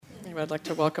I'd like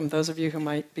to welcome those of you who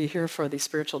might be here for the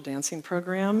spiritual dancing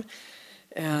program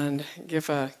and give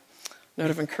a note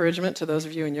of encouragement to those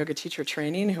of you in yoga teacher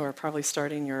training who are probably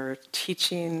starting your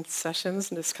teaching sessions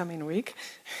this coming week,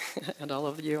 and all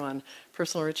of you on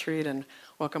personal retreat, and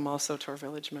welcome also to our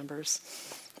village members.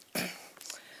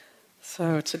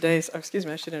 So I should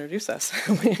introduce us.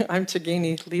 I'm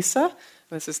Tagini Lisa, and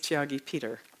this is Tyagi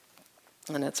Peter,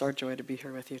 and it's our joy to be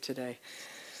here with you today.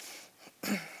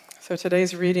 So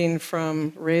today's reading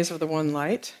from Rays of the One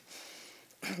Light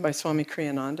by Swami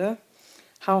Kriyananda.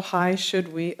 How high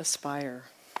should we aspire?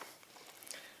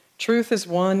 Truth is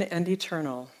one and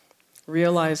eternal.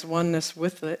 Realize oneness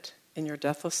with it in your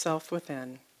deathless self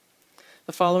within.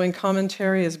 The following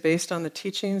commentary is based on the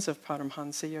teachings of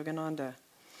Paramhansa Yogananda.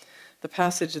 The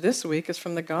passage this week is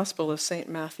from the Gospel of St.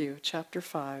 Matthew, chapter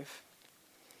 5.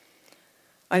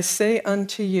 I say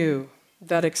unto you,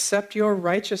 that except your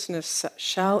righteousness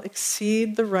shall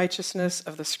exceed the righteousness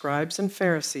of the scribes and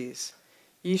Pharisees,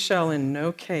 ye shall in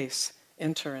no case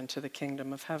enter into the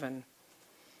kingdom of heaven.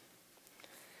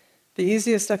 The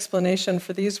easiest explanation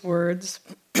for these words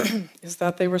is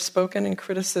that they were spoken in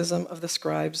criticism of the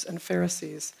scribes and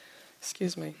Pharisees.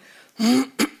 Excuse me.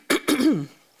 I'm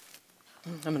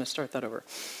going to start that over.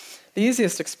 The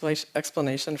easiest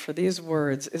explanation for these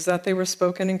words is that they were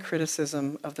spoken in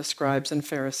criticism of the scribes and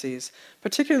Pharisees,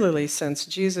 particularly since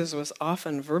Jesus was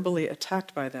often verbally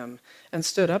attacked by them and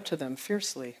stood up to them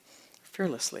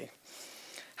fearlessly.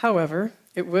 However,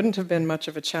 it wouldn't have been much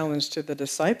of a challenge to the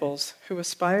disciples who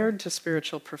aspired to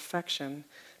spiritual perfection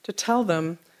to tell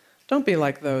them, don't be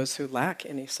like those who lack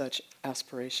any such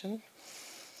aspiration.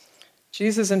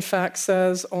 Jesus, in fact,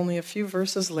 says only a few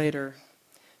verses later,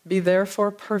 be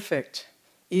therefore perfect,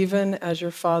 even as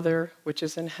your Father which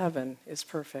is in heaven is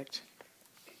perfect.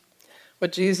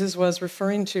 What Jesus was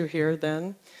referring to here,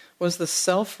 then, was the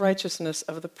self-righteousness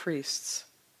of the priests.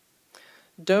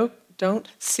 Don't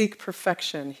seek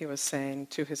perfection, he was saying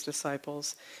to his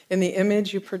disciples, in the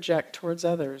image you project towards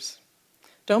others.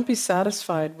 Don't be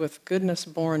satisfied with goodness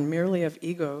born merely of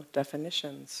ego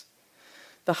definitions.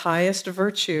 The highest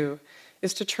virtue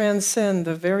is to transcend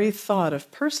the very thought of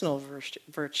personal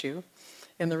virtue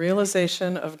in the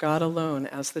realization of God alone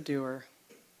as the doer.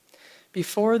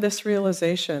 Before this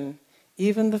realization,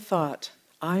 even the thought,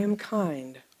 I am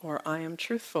kind or I am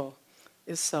truthful,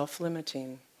 is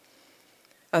self-limiting.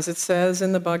 As it says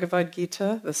in the Bhagavad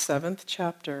Gita, the 7th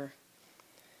chapter,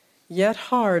 yet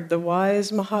hard the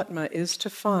wise Mahatma is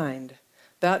to find,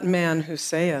 that man who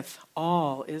saith,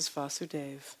 all is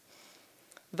Vasudev.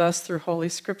 Thus, through Holy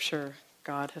Scripture,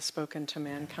 God has spoken to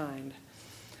mankind.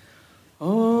 Om,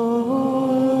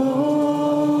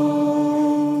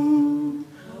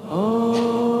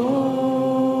 Om,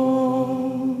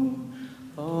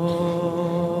 Om.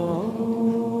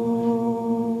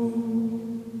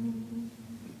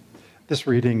 This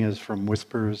reading is from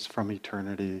Whispers from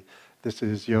Eternity. This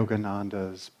is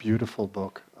Yogananda's beautiful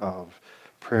book of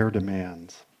prayer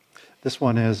demands. This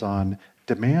one is on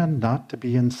demand not to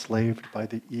be enslaved by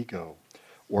the ego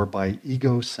or by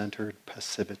ego-centered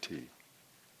passivity.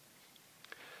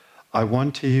 I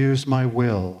want to use my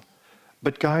will,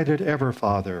 but guide it ever,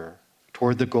 Father,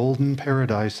 toward the golden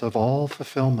paradise of all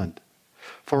fulfillment,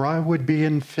 for I would be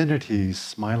infinity's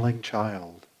smiling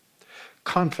child,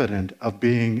 confident of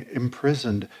being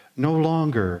imprisoned no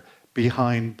longer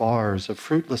behind bars of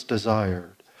fruitless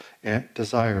desires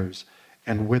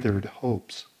and withered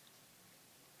hopes.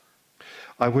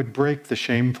 I would break the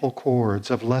shameful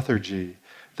cords of lethargy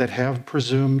that have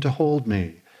presumed to hold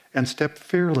me and step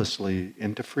fearlessly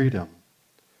into freedom.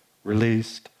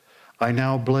 Released, I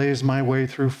now blaze my way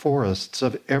through forests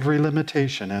of every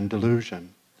limitation and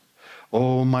delusion.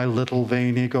 Oh, my little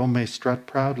vain ego may strut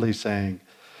proudly saying,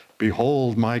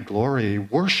 behold my glory,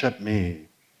 worship me.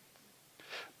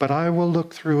 But I will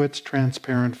look through its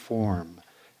transparent form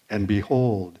and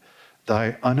behold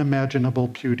thy unimaginable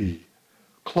beauty,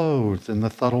 clothed in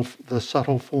the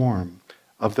subtle form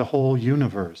of the whole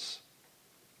universe.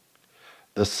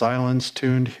 The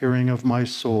silence-tuned hearing of my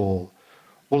soul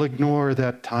will ignore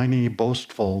that tiny,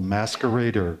 boastful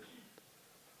masquerader,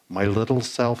 my little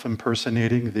self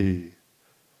impersonating thee,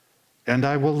 and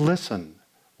I will listen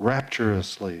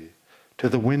rapturously to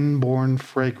the wind-borne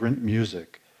fragrant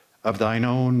music of thine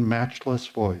own matchless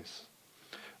voice,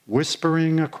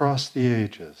 whispering across the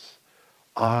ages,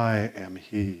 I am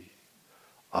he,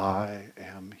 I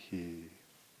am he.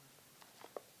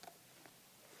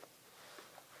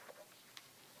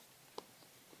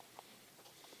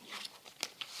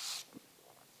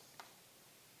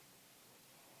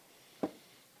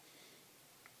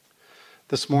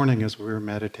 This morning as we were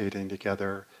meditating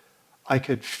together, I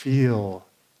could feel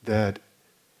that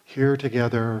here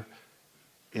together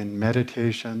in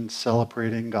meditation,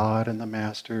 celebrating God and the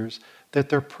Masters, that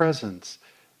their presence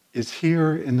is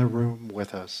here in the room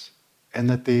with us, and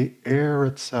that the air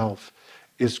itself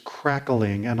is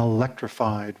crackling and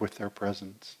electrified with their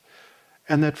presence.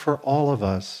 And that for all of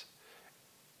us,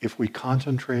 if we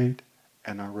concentrate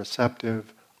and are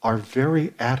receptive, our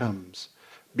very atoms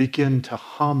begin to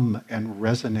hum and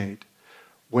resonate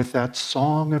with that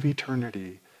song of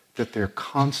eternity that they're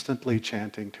constantly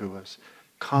chanting to us,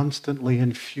 constantly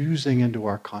infusing into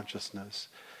our consciousness,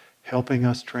 helping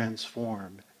us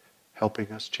transform,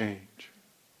 helping us change.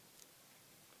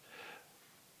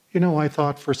 You know, I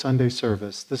thought for Sunday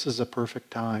service, this is a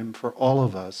perfect time for all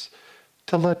of us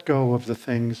to let go of the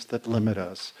things that limit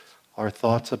us, our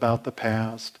thoughts about the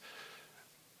past,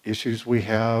 issues we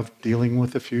have dealing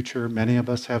with the future. Many of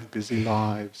us have busy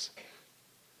lives.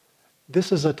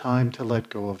 This is a time to let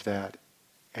go of that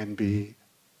and be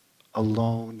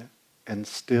alone and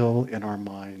still in our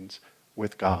minds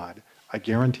with God. I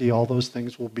guarantee all those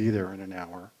things will be there in an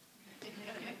hour.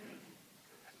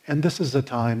 And this is a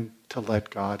time to let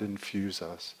God infuse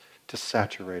us, to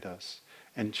saturate us,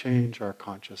 and change our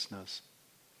consciousness.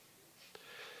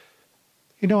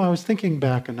 You know, I was thinking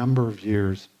back a number of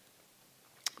years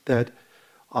that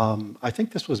I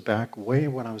think this was back way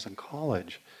when I was in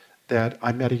college, that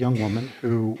I met a young woman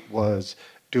who was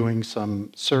doing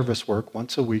some service work.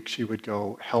 Once a week, she would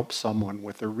go help someone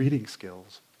with their reading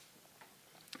skills.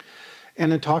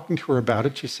 And in talking to her about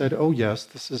it, she said, oh yes,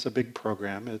 this is a big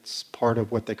program. It's part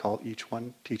of what they call Each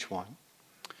One, Teach One.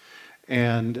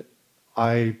 And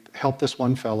I helped this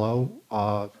one fellow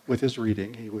with his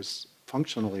reading. He was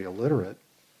functionally illiterate.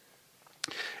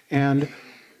 And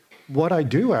what I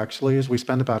do actually is we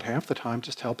spend about half the time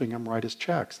just helping him write his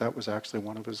checks. That was actually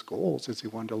one of his goals, is he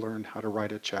wanted to learn how to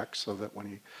write a check so that when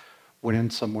he went in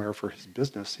somewhere for his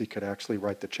business, he could actually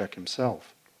write the check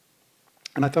himself.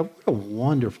 And I thought, what a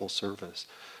wonderful service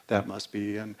that must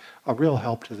be, and a real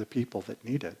help to the people that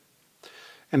need it.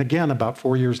 And again, about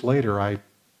 4 years later, I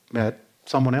met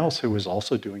someone else who was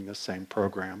also doing this same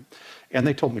program, and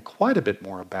they told me quite a bit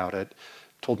more about it,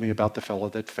 told me about the fellow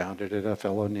that founded it, a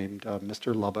fellow named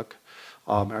Mr. Lubbock.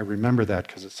 I remember that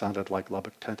because it sounded like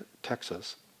Lubbock,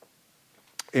 Texas.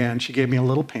 And she gave me a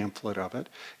little pamphlet of it,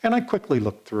 and I quickly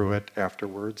looked through it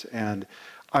afterwards, and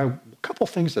a couple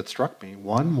things that struck me.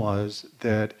 One was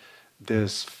that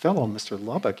this fellow, Mr.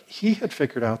 Lubbock, he had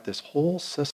figured out this whole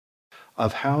system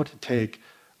of how to take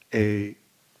a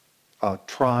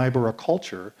tribe or a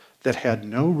culture that had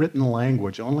no written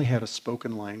language, only had a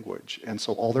spoken language. And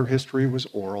so all their history was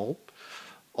oral,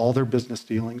 all their business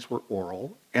dealings were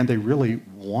oral, and they really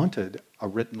wanted a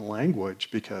written language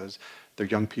because their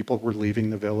young people were leaving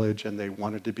the village and they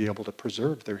wanted to be able to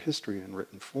preserve their history in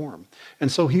written form.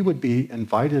 And so he would be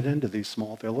invited into these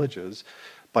small villages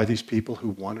by these people who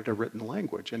wanted a written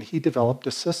language. And he developed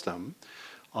a system.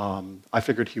 I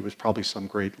figured he was probably some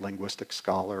great linguistic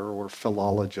scholar or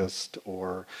philologist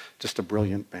or just a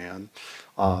brilliant man,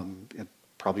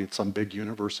 probably at some big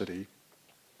university.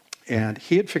 And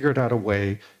he had figured out a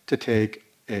way to take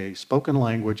a spoken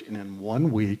language and in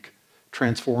 1 week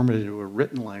transform it into a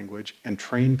written language and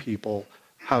train people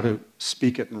how to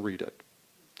speak it and read it.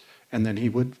 And then he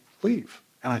would leave.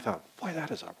 And I thought, boy, that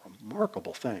is a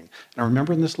remarkable thing. And I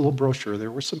remember in this little brochure,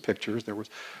 there were some pictures. There was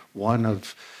one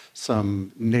of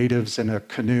some natives in a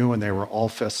canoe, and they were all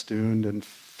festooned in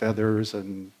feathers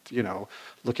and, you know,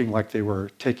 looking like they were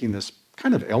taking this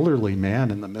kind of elderly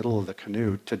man in the middle of the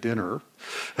canoe to dinner.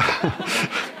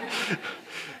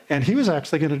 And he was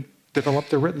actually going to develop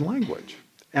the written language.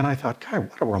 And I thought, God,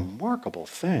 what a remarkable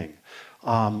thing.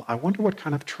 I wonder what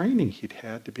kind of training he'd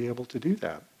had to be able to do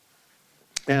that.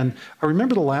 And I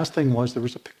remember the last thing was there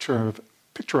was a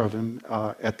picture of him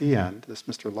at the end, this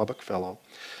Mr. Lubbock fellow.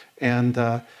 And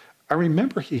I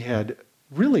remember he had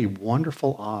really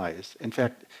wonderful eyes. In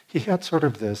fact, he had sort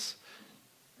of this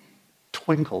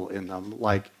twinkle in them,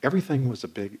 like everything was a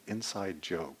big inside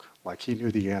joke. Like he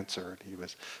knew the answer, and he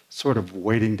was sort of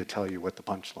waiting to tell you what the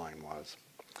punchline was.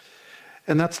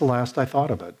 And that's the last I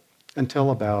thought of it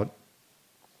until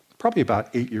probably about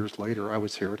 8 years later, I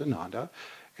was here at Ananda,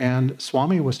 and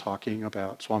Swami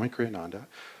Kriyananda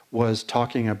was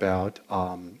talking about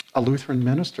a Lutheran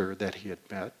minister that he had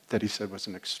met that he said was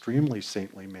an extremely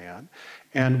saintly man.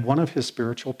 And one of his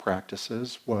spiritual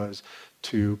practices was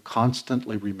to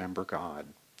constantly remember God.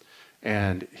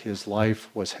 And his life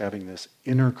was having this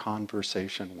inner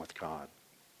conversation with God.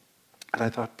 And I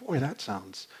thought, boy, that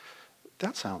sounds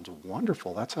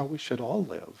wonderful. That's how we should all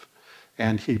live.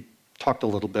 And he talked a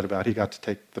little bit about, he got to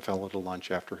take the fellow to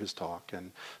lunch after his talk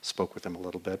and spoke with him a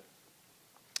little bit.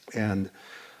 And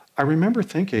I remember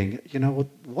thinking,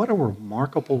 what a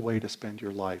remarkable way to spend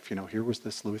your life. Here was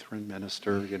this Lutheran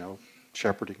minister,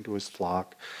 shepherding to his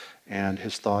flock, and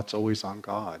his thoughts always on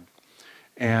God.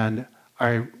 And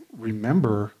I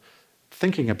remember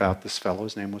thinking about this fellow.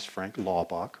 His name was Frank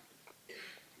Laubach.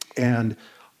 And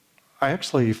I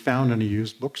actually found in a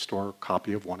used bookstore a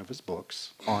copy of one of his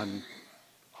books on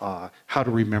how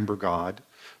to remember God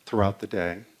throughout the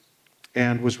day,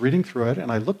 and was reading through it,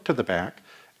 and I looked to the back,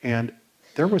 and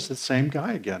there was the same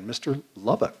guy again, Mr.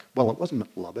 Lubbock. Well, it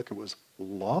wasn't Lubbock, it was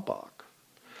Laubach.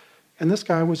 And this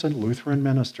guy was a Lutheran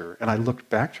minister. And I looked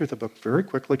back through the book very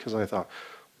quickly because I thought,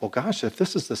 well, gosh, if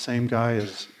this is the same guy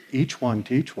as Each One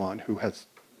Teach One, who has,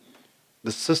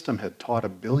 the system had taught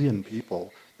 1 billion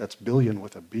people, that's billion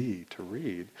with a B, to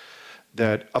read,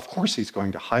 that of course he's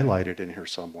going to highlight it in here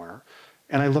somewhere.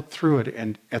 And I looked through it,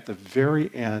 and at the very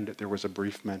end, there was a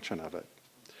brief mention of it,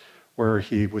 where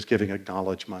he was giving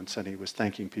acknowledgments and he was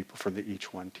thanking people from the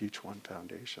Each One Teach One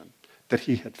Foundation that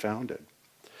he had founded.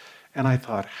 And I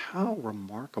thought, how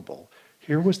remarkable.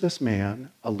 Here was this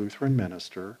man, a Lutheran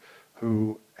minister,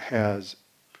 who has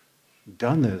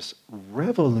done this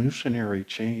revolutionary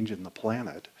change in the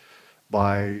planet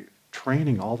by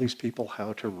training all these people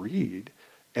how to read,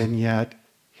 and yet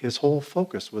his whole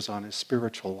focus was on his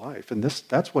spiritual life. And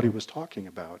that's what he was talking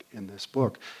about in this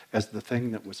book as the thing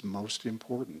that was most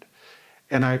important.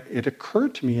 And it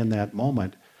occurred to me in that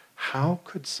moment, how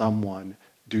could someone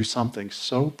do something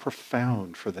so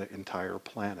profound for the entire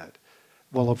planet?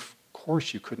 Well, of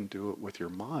course you couldn't do it with your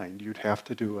mind. You'd have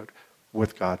to do it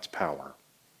with God's power.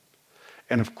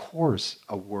 And of course,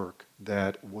 a work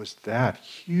that was that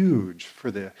huge for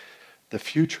the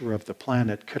future of the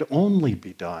planet could only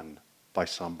be done by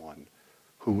someone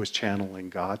who was channeling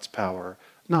God's power,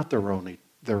 not their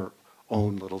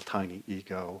own little tiny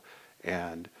ego,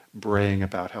 and braying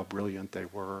about how brilliant they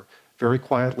were. Very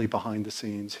quietly behind the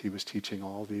scenes, he was teaching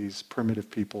all these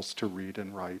primitive peoples to read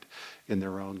and write in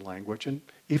their own language, and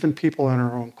even people in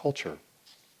our own culture.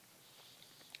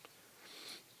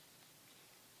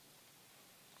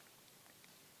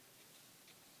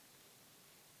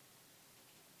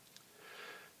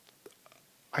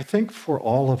 I think for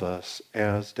all of us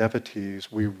as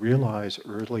devotees, we realize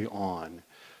early on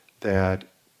that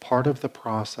part of the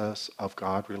process of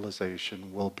God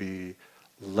realization will be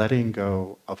letting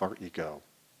go of our ego.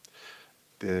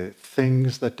 The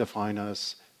things that define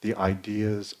us, the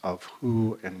ideas of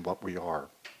who and what we are.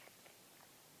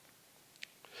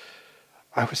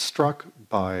 I was struck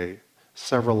by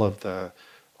several of the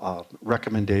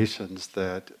recommendations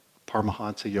that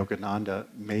Paramahansa Yogananda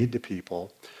made to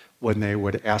people when they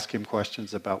would ask him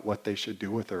questions about what they should do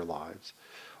with their lives.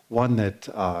 One that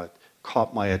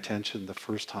caught my attention the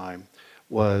first time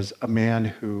was a man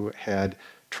who had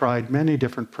tried many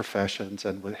different professions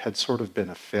and had sort of been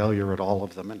a failure at all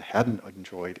of them and hadn't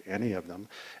enjoyed any of them.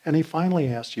 And he finally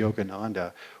asked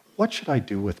Yogananda, what should I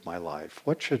do with my life?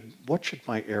 What should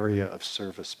my area of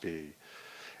service be?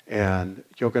 And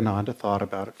Yogananda thought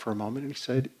about it for a moment and he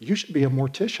said, you should be a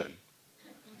mortician.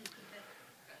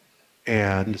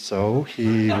 And so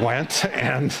he went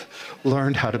and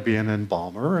learned how to be an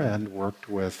embalmer and worked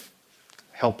with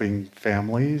helping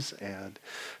families and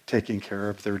taking care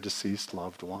of their deceased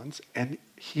loved ones. And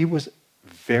he was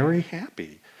very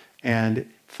happy. And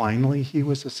finally, he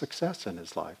was a success in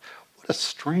his life. What a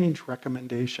strange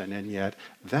recommendation. And yet,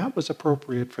 that was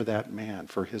appropriate for that man,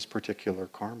 for his particular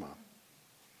karma.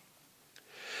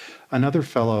 Another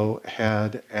fellow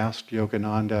had asked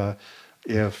Yogananda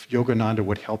if Yogananda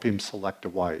would help him select a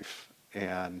wife.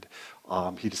 And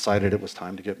he decided it was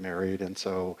time to get married. And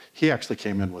so he actually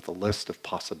came in with a list of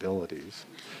possibilities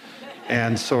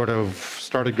and sort of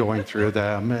started going through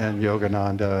them. And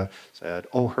Yogananda said,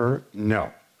 oh, her?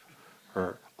 No.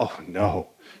 Her? Oh, no.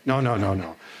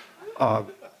 No.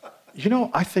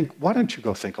 I think, why don't you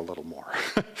go think a little more?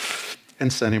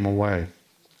 And sent him away.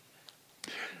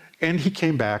 And he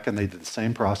came back and they did the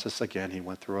same process again. He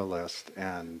went through a list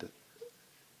and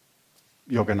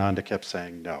Yogananda kept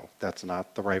saying, no, that's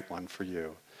not the right one for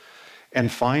you.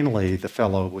 And finally, the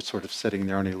fellow was sort of sitting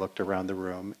there and he looked around the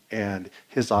room and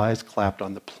his eyes clapped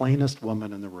on the plainest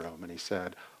woman in the room. And he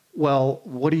said, well,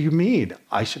 what do you mean?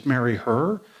 I should marry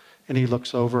her? And he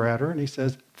looks over at her and he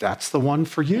says, that's the one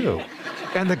for you.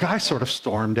 And the guy sort of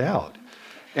stormed out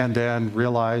and then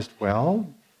realized, well,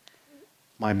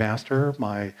 my master,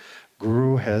 my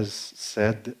guru has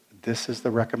said this is the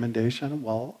recommendation,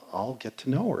 well, I'll get to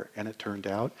know her. And it turned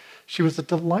out she was a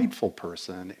delightful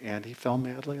person, and he fell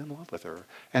madly in love with her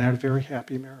and had a very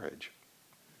happy marriage.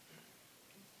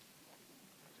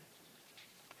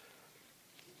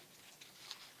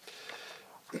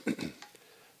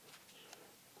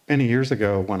 Many years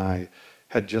ago, when I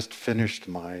had just finished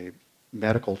my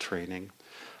medical training,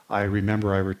 I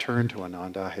remember I returned to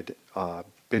Ananda. I had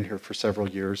been here for several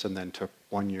years and then took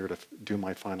 1 year to do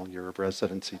my final year of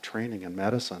residency training in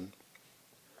medicine.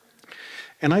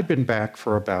 And I'd been back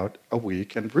for about a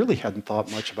week and really hadn't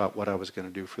thought much about what I was going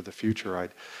to do for the future.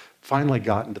 I'd finally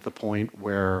gotten to the point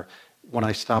where when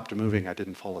I stopped moving, I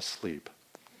didn't fall asleep.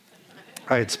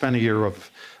 I had spent a year of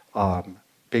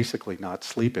basically not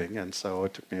sleeping, and so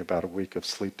it took me about a week of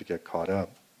sleep to get caught up.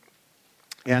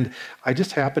 And I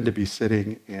just happened to be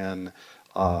sitting in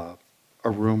a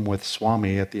room with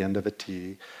Swami at the end of a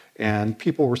tea, and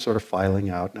people were sort of filing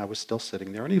out, and I was still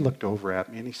sitting there, and he looked over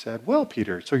at me and he said, "Well,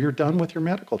 Peter, so you're done with your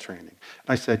medical training?" And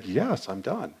I said, "Yes, I'm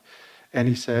done." And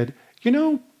he said, "You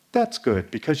know, that's good,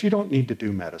 because you don't need to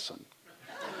do medicine."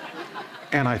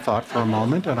 And I thought for a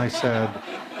moment, and I said,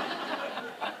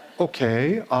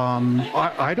 "Okay,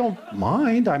 I don't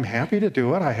mind. I'm happy to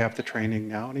do it. I have the training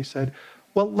now." And he said,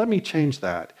 "Well, let me change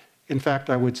that. In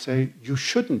fact, I would say you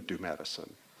shouldn't do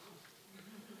medicine."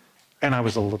 And I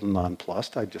was a little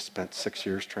nonplussed. I'd just spent 6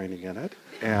 years training in it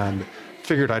and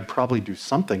figured I'd probably do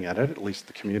something in it. At least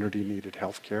the community needed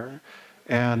health care.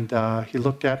 And he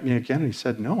looked at me again and he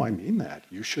said, "No, I mean that.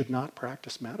 You should not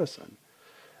practice medicine."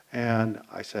 And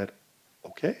I said,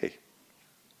 "Okay."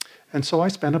 And so I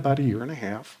spent about a year and a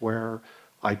half where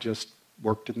I just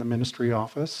worked in the ministry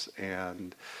office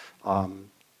and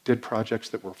did projects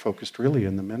that were focused really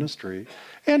in the ministry.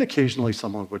 And occasionally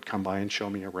someone would come by and show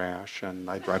me a rash, and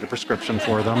I'd write a prescription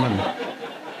for them.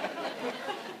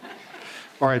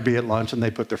 Or I'd be at lunch and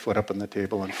they'd put their foot up on the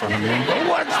table in front of me and go,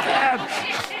 "What's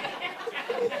that?"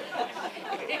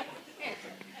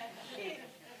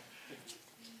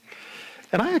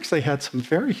 And I actually had some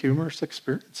very humorous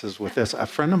experiences with this. A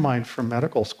friend of mine from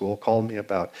medical school called me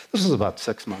this was about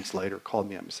 6 months later, called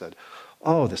me up and said,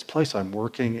 "Oh, this place I'm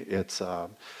working,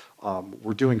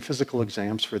 we're doing physical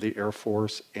exams for the Air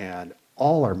Force, and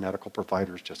all our medical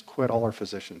providers just quit, all our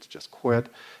physicians just quit.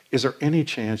 Is there any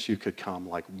chance you could come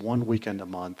like 1 weekend a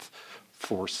month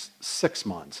for 6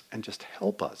 months and just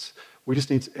help us? We just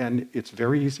need, and it's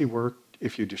very easy work.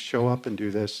 If you just show up and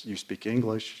do this, you speak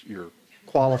English, you're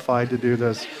qualified to do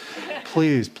this.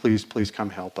 Please, please, please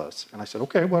come help us." And I said,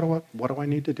 "Okay, what do I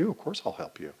need to do? Of course I'll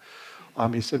help you."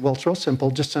 He said, "Well, it's real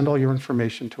simple. Just send all your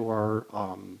information to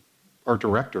our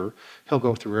director. He'll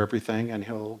go through everything and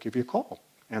he'll give you a call."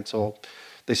 And so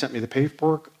they sent me the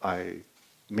paperwork. I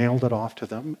mailed it off to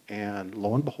them, and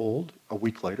lo and behold, a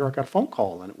week later, I got a phone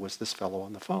call, and it was this fellow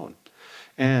on the phone.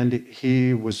 And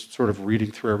he was sort of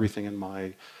reading through everything in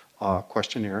my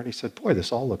questionnaire, and he said, "Boy,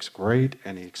 this all looks great."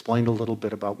 And he explained a little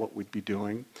bit about what we'd be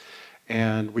doing.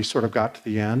 And we sort of got to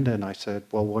the end, and I said,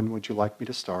 "Well, when would you like me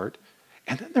to start?"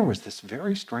 And then there was this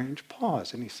very strange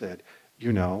pause, and he said,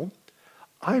 "You know,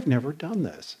 I've never done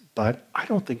this, but I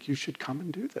don't think you should come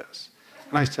and do this."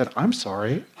 And I said, "I'm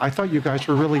sorry, I thought you guys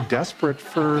were really desperate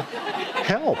for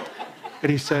help."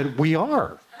 And he said, "We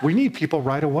are. We need people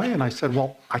right away." And I said,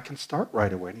 "Well, I can start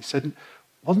right away." And he said,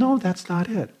 "Well, no, that's not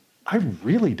it. I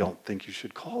really don't think you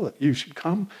should call it. You should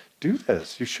come do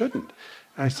this. You shouldn't."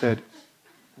 And I said,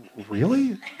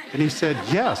 "Really?" And he said,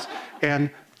 "Yes. And,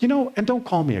 you know, and don't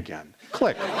call me again."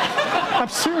 Click. I'm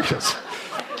serious.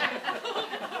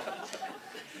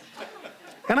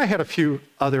 And I had a few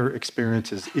other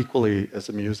experiences equally as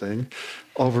amusing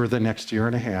over the next year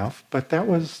and a half, but that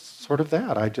was sort of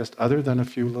that. Other than a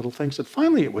few little things, and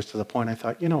finally it was to the point I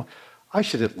thought, you know, I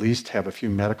should at least have a few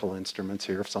medical instruments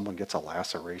here. If someone gets a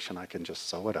laceration, I can just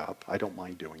sew it up. I don't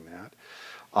mind doing that.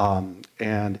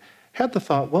 And had the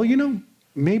thought, well, you know,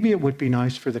 maybe it would be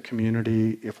nice for the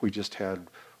community if we just had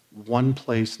one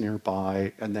place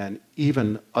nearby, and then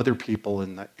even other people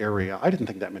in the area. I didn't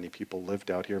think that many people lived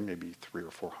out here, maybe 300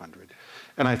 or 400.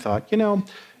 And I thought, you know,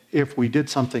 if we did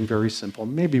something very simple,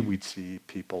 maybe we'd see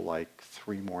people like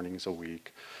 3 mornings a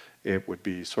week. It would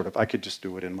be sort of, I could just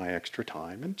do it in my extra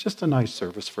time, and just a nice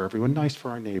service for everyone, nice for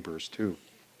our neighbors too.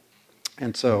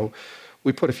 And so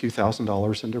we put a few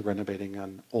 $1,000s into renovating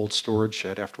an old storage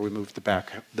shed after we moved the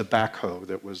backhoe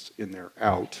that was in there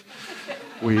out.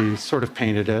 We sort of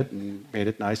painted it and made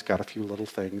it nice, got a few little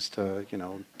things to, you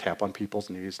know, tap on people's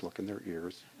knees, look in their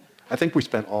ears. I think we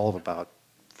spent all of about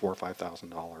 $4,000 or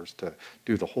 $5,000 to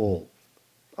do the whole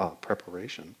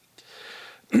preparation.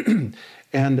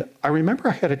 And I remember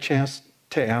I had a chance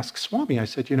to ask Swami. I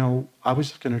said, you know, I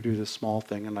was going to do this small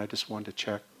thing, and I just wanted to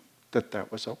check that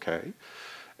that was okay.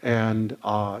 And,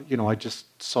 you know, I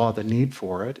just saw the need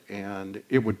for it, and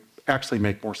it would actually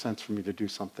make more sense for me to do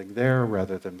something there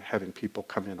rather than having people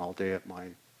come in all day at my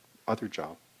other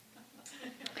job.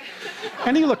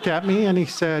 And he looked at me and he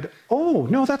said, "Oh,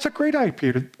 no, that's a great idea,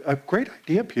 Peter. A great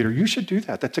idea, Peter. You should do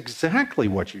that. That's exactly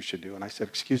what you should do." And I said,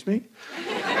 "Excuse me?"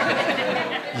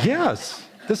 "Yes,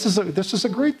 this is a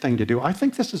great thing to do. I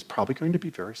think this is probably going to be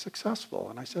very successful."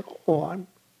 And I said, "Oh,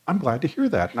 I'm glad to hear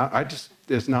that." And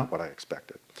it's not what I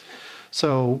expected.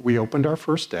 So we opened our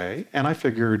first day, and I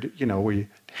figured, we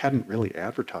hadn't really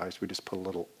advertised. We just put a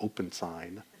little open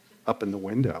sign up in the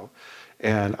window.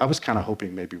 And I was kind of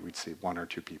hoping maybe we'd see 1 or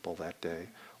 2 people that day.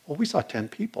 Well, we saw 10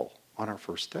 people on our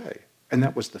first day. And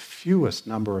that was the fewest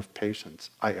number of patients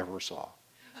I ever saw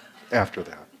after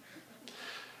that.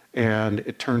 And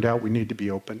it turned out we need to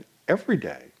be open every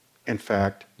day. In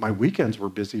fact, my weekends were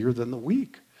busier than the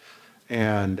week.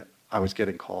 And I was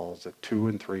getting calls at 2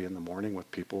 and 3 in the morning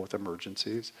with people with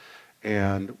emergencies.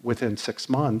 And within 6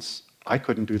 months, I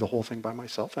couldn't do the whole thing by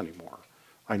myself anymore.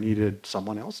 I needed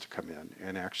someone else to come in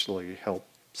and actually help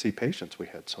see patients. We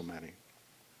had so many.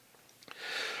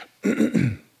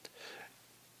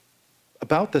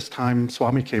 About this time,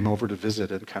 Swami came over to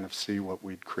visit and kind of see what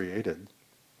we'd created.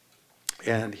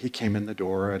 And he came in the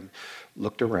door and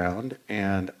looked around,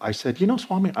 and I said,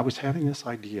 "Swami, I was having this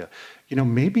idea.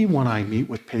 Maybe when I meet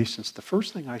with patients, the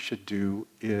first thing I should do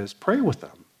is pray with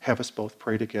them, have us both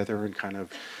pray together and kind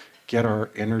of get our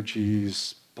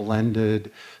energies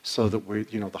blended so that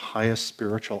the highest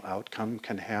spiritual outcome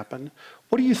can happen.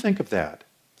 What do you think of that?"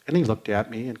 And he looked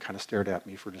at me and kind of stared at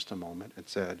me for just a moment and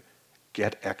said,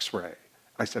 "Get X-ray."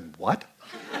 I said, "What?"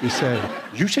 He said,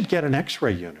 "You should get an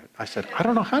X-ray unit." I said, "I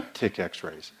don't know how to take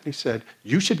X-rays." He said,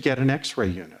 "You should get an X-ray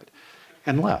unit,"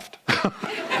 and left.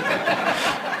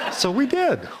 So we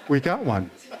did. We got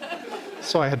one.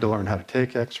 So I had to learn how to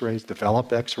take X-rays,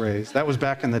 develop X-rays. That was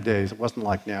back in the days. It wasn't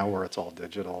like now where it's all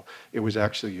digital. It was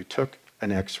actually you took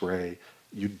an X-ray,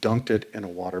 you dunked it in a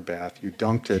water bath, you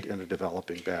dunked it in a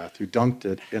developing bath, you dunked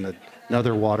it in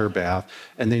another water bath,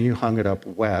 and then you hung it up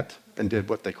wet and did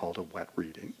what they called a wet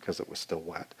reading, because it was still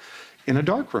wet, in a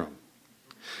dark room.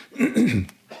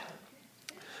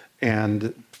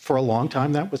 And for a long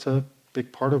time, that was a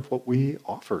big part of what we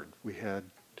offered. We had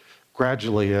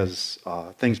gradually, as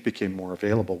things became more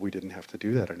available, we didn't have to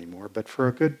do that anymore. But for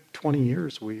a good 20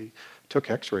 years, we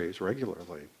took X-rays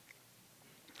regularly.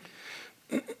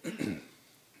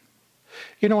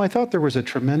 I thought there was a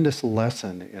tremendous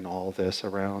lesson in all this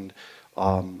around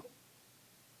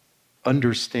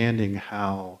understanding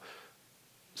how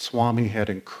Swami had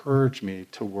encouraged me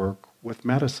to work with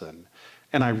medicine.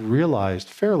 And I realized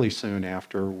fairly soon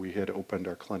after we had opened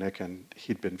our clinic, and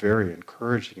he'd been very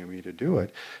encouraging of me to do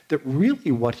it, that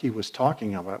really what he was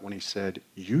talking about when he said,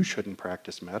 "You shouldn't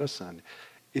practice medicine,"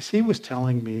 is he was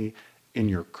telling me, in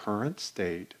your current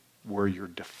state, where you're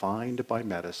defined by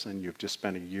medicine, you've just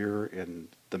spent a year in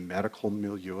the medical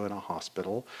milieu in a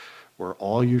hospital, where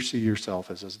all you see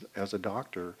yourself as a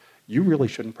doctor, you really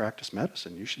shouldn't practice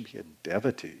medicine. You should be a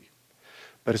devotee.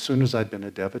 But as soon as I'd been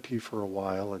a devotee for a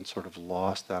while and sort of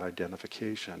lost that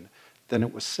identification, then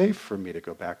it was safe for me to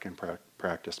go back and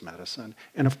practice medicine.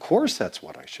 And of course that's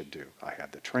what I should do. I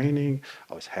had the training,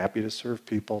 I was happy to serve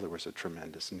people, there was a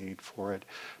tremendous need for it,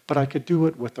 but I could do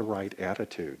it with the right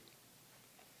attitude.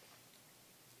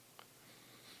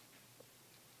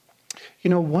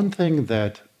 One thing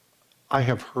that I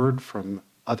have heard from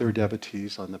other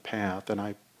devotees on the path, and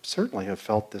I certainly have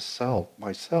felt this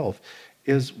myself,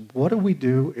 is what do we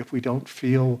do if we don't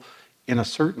feel in a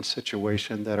certain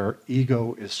situation that our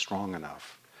ego is strong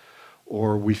enough?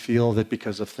 Or we feel that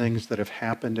because of things that have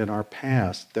happened in our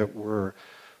past that we're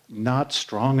not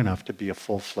strong enough to be a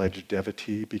full-fledged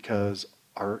devotee because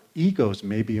our egos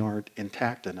maybe aren't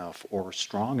intact enough or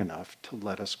strong enough to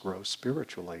let us grow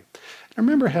spiritually. And I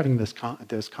remember having this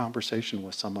conversation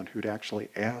with someone who'd actually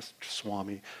asked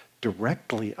Swami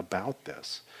directly about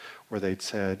this, where they'd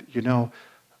said,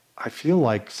 I feel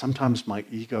like sometimes my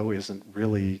ego isn't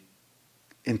really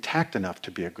intact enough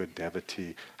to be a good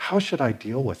devotee. How should I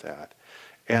deal with that?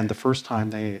 And the first time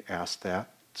they asked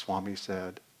that, Swami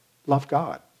said, love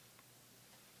God.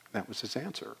 That was his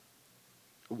answer.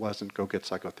 It wasn't go get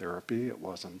psychotherapy. It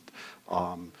wasn't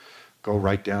go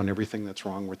write down everything that's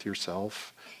wrong with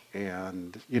yourself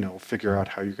and, figure out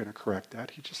how you're going to correct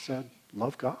that. He just said,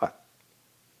 love God.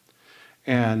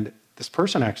 And this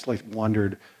person actually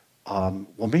wondered, well,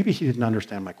 maybe he didn't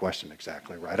understand my question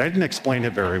exactly right. I didn't explain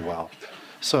it very well.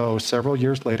 So several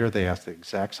years later, they asked the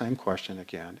exact same question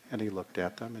again, and he looked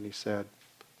at them and he said,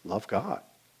 love God.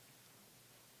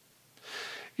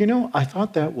 I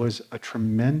thought that was a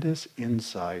tremendous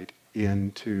insight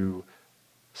into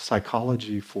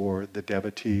psychology for the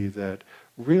devotee, that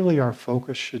really our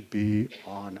focus should be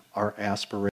on our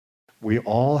aspiration, We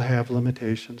all have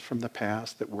limitations from the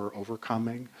past that we're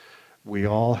overcoming. We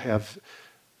all have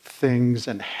things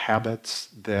and habits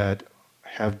that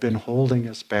have been holding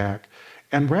us back.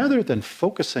 And rather than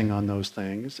focusing on those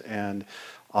things and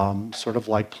sort of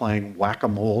like playing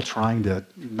whack-a-mole, trying to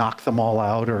knock them all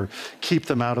out or keep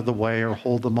them out of the way or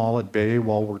hold them all at bay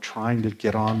while we're trying to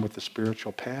get on with the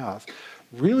spiritual path,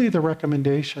 really the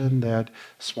recommendation that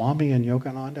Swami and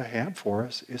Yogananda have for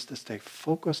us is to stay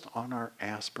focused on our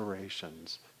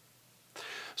aspirations.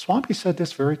 Swami said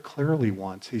this very clearly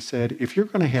once. He said, if you're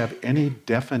going to have any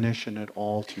definition at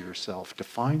all to yourself,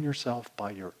 define yourself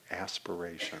by your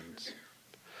aspirations.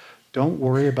 Don't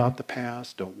worry about the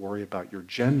past. Don't worry about your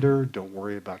gender. Don't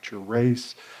worry about your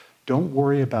race. Don't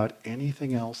worry about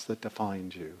anything else that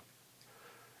defines you.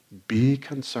 Be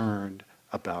concerned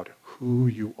about who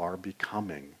you are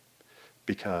becoming,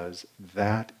 because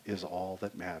that is all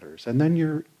that matters. And then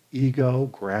your ego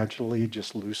gradually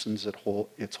just loosens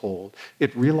its hold.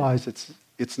 It realizes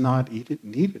it's not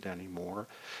needed anymore,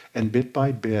 and bit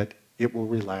by bit it will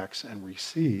relax and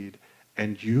recede,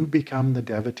 and you become the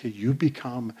devotee, you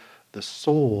become the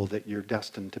soul that you're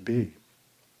destined to be.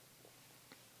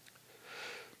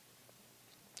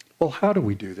 Well, how do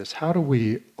we do this? How do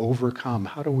we overcome?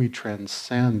 How do we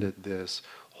transcend this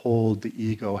hold the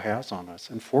ego has on us?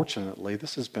 And fortunately,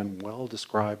 this has been well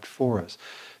described for us.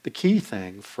 The key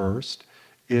thing first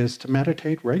is to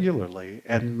meditate regularly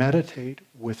and meditate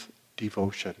with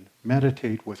devotion,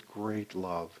 meditate with great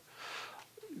love.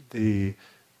 The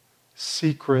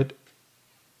secret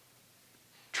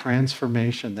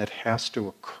transformation that has to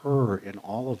occur in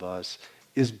all of us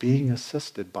is being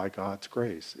assisted by God's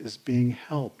grace, is being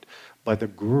helped by the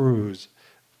Guru's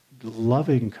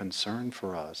loving concern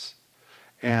for us.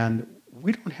 And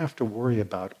we don't have to worry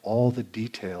about all the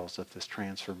details of this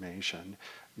transformation.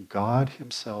 God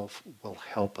himself will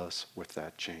help us with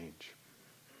that change.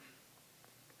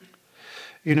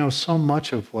 You know, so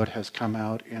much of what has come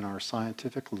out in our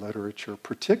scientific literature,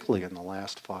 particularly in the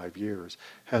last 5 years,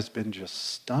 has been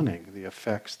just stunning, the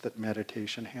effects that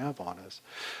meditation have on us.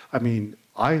 I mean,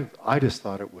 I just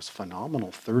thought it was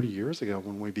phenomenal 30 years ago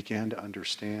when we began to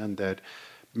understand that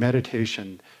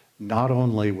meditation not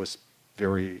only was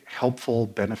very helpful,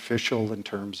 beneficial in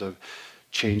terms of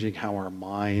changing how our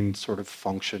mind sort of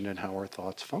functioned and how our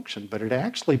thoughts functioned, but it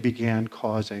actually began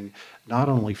causing not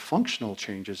only functional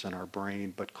changes in our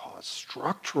brain, but caused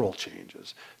structural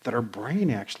changes, that our brain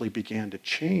actually began to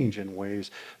change in ways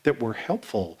that were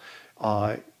helpful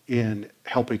in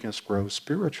helping us grow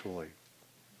spiritually.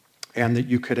 And that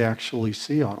you could actually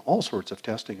see on all sorts of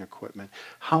testing equipment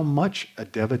how much a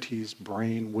devotee's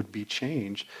brain would be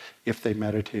changed if they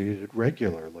meditated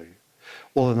regularly.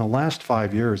 Well, in the last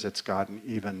 5 years, it's gotten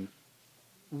even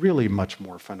really much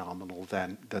more phenomenal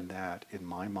than that in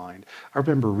my mind. I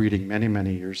remember reading many,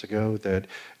 many years ago that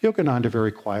Yogananda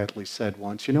very quietly said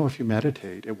once, you know, if you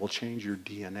meditate, it will change your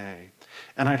DNA.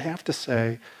 And I'd have to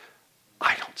say,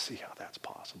 I don't see how that's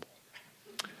possible.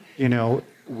 You know,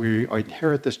 we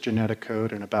inherit this genetic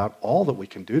code, and about all that we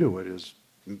can do to it is,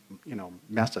 you know,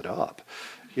 mess it up.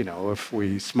 You know, if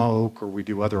we smoke or we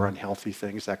do other unhealthy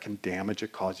things, that can damage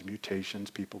it, cause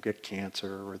mutations. People get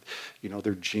cancer, or, you know,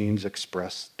 their genes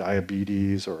express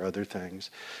diabetes or other things.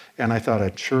 And I thought,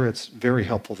 I'm sure it's very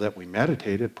helpful that we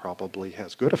meditate. It probably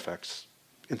has good effects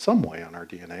in some way on our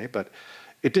DNA, but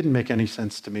it didn't make any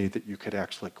sense to me that you could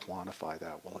actually quantify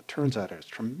that. Well, it turns out it has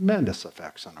tremendous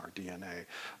effects on our DNA,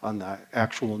 on the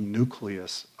actual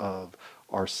nucleus of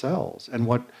our cells. And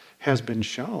what has been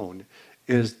shown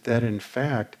is that, in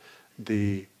fact,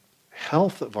 the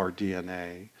health of our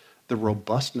DNA, the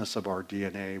robustness of our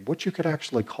DNA, what you could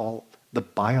actually call the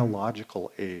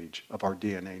biological age of our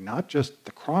DNA, not just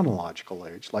the chronological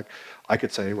age. Like I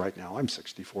could say right now, I'm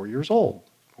 64 years old,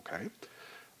 okay?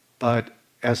 But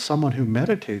as someone who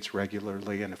meditates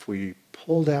regularly, and if we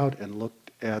pulled out and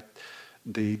looked at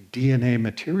the DNA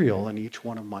material in each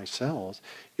one of my cells,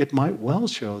 it might well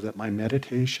show that my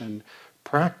meditation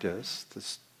practice,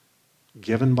 this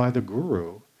given by the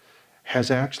Guru, has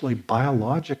actually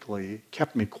biologically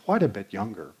kept me quite a bit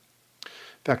younger. In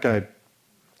fact,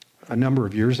 a number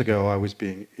of years ago, I was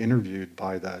being interviewed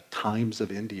by the Times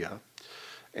of India,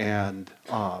 and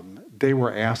they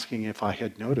were asking if I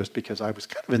had noticed, because I was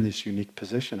kind of in this unique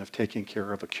position of taking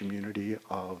care of a community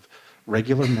of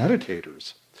regular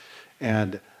meditators.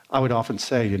 And I would often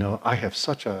say, you know, I have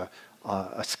such a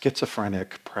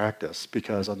schizophrenic practice,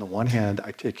 because on the one hand,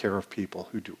 I take care of people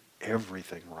who do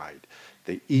everything right.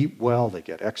 They eat well, they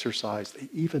get exercise, they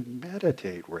even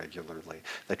meditate regularly.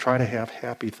 They try to have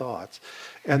happy thoughts.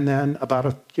 And then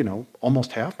about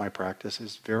almost half my practice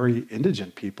is very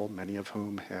indigent people, many of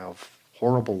whom have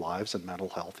horrible lives and mental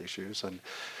health issues, and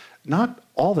not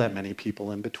all that many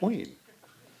people in between.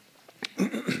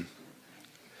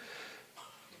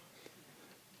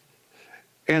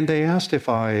 And they asked if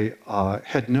I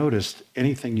had noticed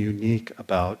anything unique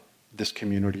about this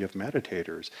community of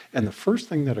meditators. And the first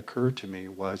thing that occurred to me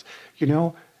was,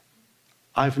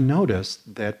 I've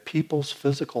noticed that people's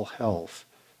physical health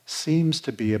seems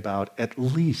to be about at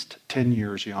least 10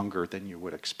 years younger than you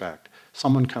would expect.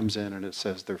 Someone comes in and it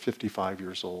says they're 55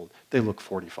 years old, they look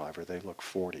 45 or they look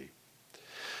 40.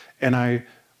 And I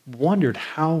wondered,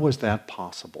 how was that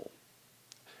possible?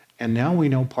 And now we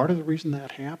know part of the reason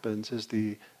that happens is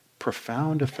the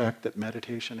profound effect that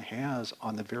meditation has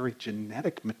on the very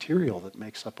genetic material that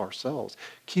makes up our cells.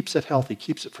 Keeps it healthy,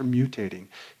 keeps it from mutating,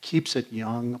 keeps it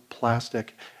young,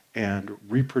 plastic, and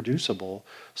reproducible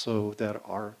so that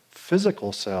our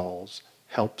physical cells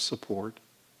help support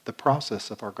the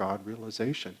process of our God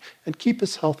realization and keep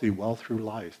us healthy well through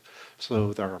life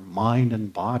so that our mind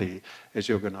and body, as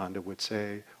Yogananda would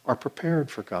say, are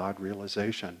prepared for God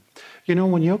realization. When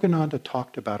Yogananda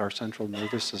talked about our central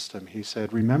nervous system, he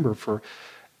said, remember, for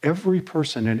every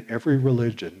person in every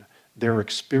religion, their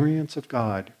experience of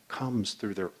God comes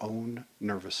through their own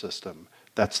nervous system.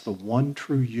 That's the one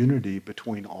true unity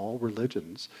between all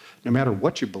religions, no matter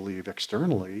what you believe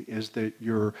externally, is that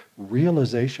your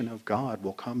realization of God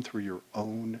will come through your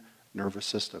own nervous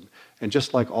system. And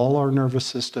just like all our nervous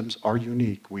systems are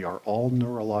unique, we are all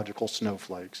neurological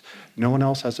snowflakes. No one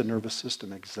else has a nervous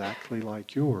system exactly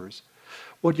like yours.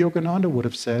 What Yogananda would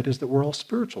have said is that we're all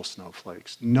spiritual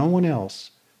snowflakes. No one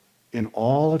else in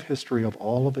all of history of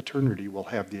all of eternity will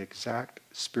have the exact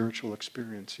spiritual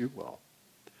experience you will.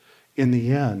 In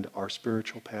the end, our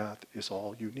spiritual path is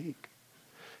all unique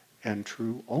and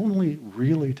true only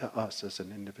really to us as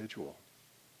an individual.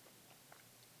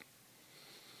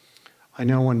 I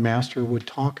know when Master would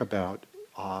talk about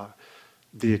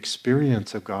the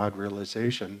experience of God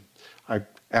realization, I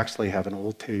actually have an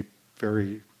old tape,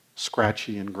 very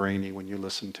scratchy and grainy when you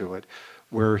listen to it,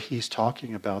 where he's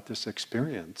talking about this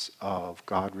experience of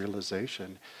God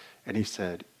realization. And he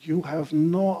said, you have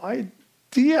no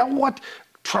idea what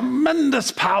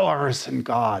tremendous power is in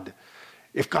God.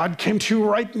 If God came to you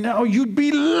right now, you'd be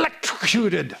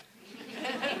electrocuted.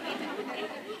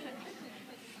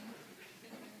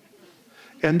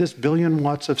 And this 1 billion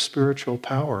watts of spiritual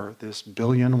power, this 1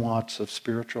 billion watts of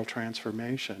spiritual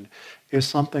transformation, is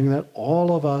something that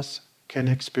all of us can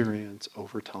experience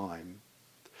over time.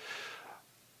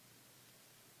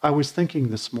 I was thinking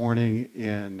this morning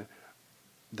in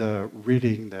the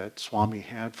reading that Swami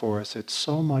had for us, it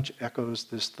so much echoes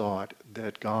this thought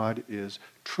that God is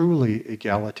truly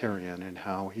egalitarian in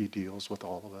how he deals with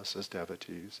all of us as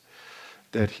devotees.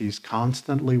 That he's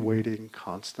constantly waiting,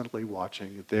 constantly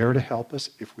watching, there to help us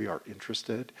if we are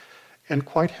interested, and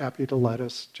quite happy to let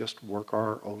us just work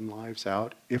our own lives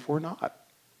out if we're not.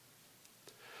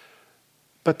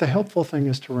 But the helpful thing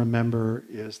is to remember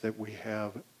is that we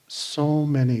have so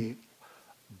many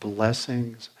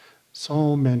blessings,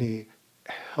 so many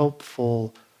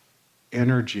helpful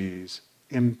energies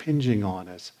impinging on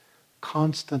us,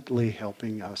 constantly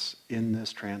helping us in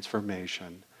this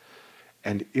transformation.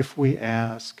 And if we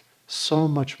ask, so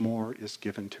much more is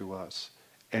given to us.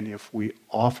 And if we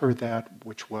offer that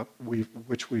which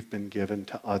we've been given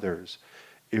to others,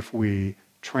 if we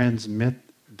transmit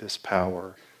this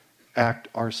power, act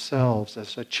ourselves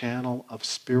as a channel of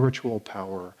spiritual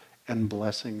power and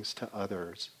blessings to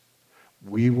others,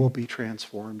 we will be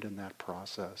transformed in that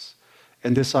process.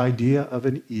 And this idea of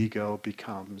an ego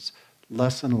becomes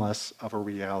less and less of a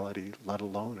reality, let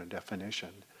alone a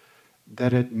definition.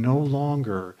 That it no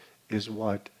longer is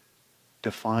what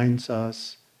defines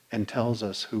us and tells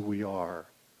us who we are.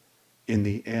 In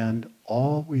the end,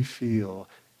 all we feel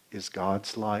is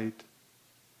God's light,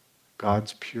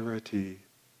 God's purity,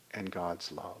 and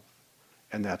God's love.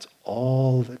 And that's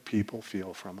all that people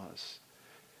feel from us,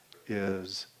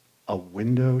 is a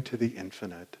window to the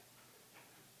infinite.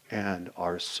 And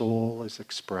our soul is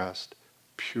expressed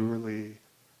purely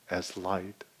as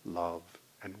light, love,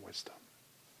 and wisdom.